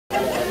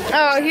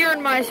Here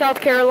in my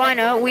South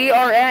Carolina, we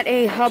are at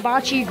a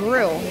hibachi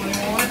grill.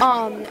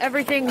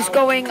 Everything's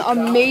going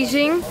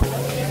amazing.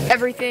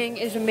 Everything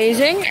is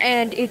amazing,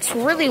 and it's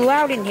really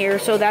loud in here,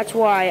 so that's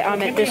why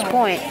I'm at this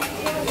point.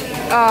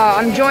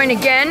 I'm joined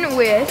again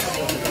with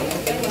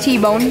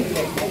T-Bone.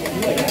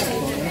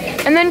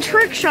 And then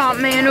Trick Shop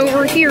Man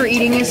over here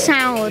eating his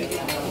salad.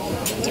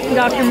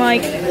 Dr.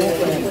 Mike.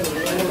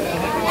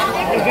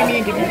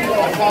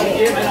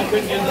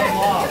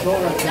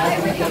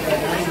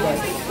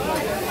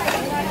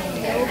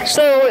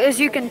 So, as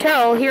you can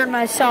tell, here in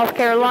my South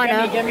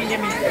Carolina,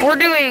 we're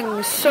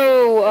doing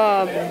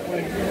so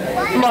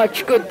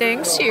much good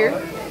things here.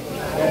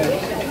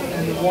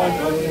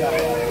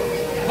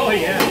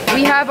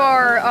 We have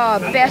our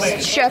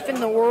best chef in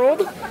the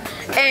world,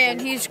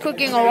 and he's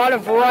cooking a lot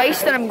of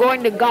rice that I'm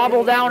going to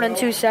gobble down in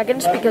 2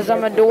 seconds because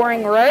I'm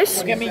adoring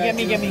rice. Gimme.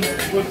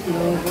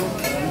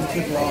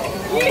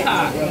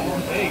 Yeehaw!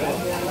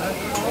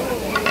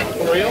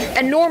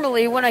 And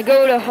normally, when I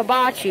go to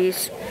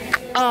hibachis,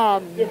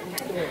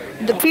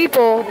 the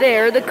people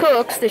there, the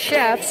cooks, the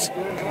chefs,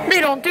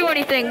 they don't do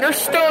anything. They're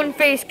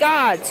stone-faced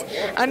gods.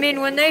 I mean,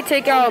 when they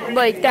take out,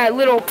 like, that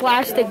little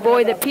plastic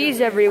boy that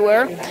pees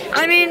everywhere,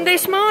 I mean, they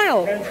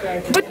smile.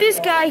 But this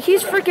guy,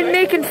 he's freaking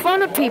making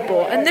fun of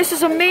people, and this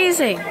is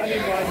amazing.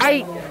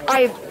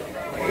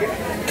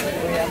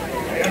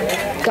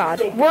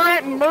 God. We're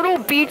at Myrtle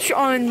Beach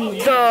on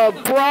the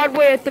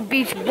Broadway at the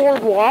Beach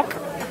Boardwalk.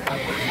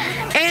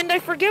 And I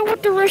forget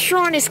what the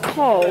restaurant is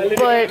called,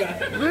 but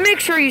make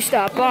sure you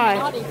stop by.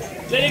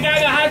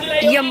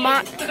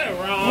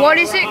 What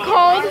is it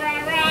called?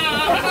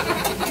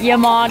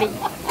 Yamati.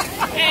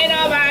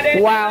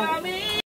 Wow.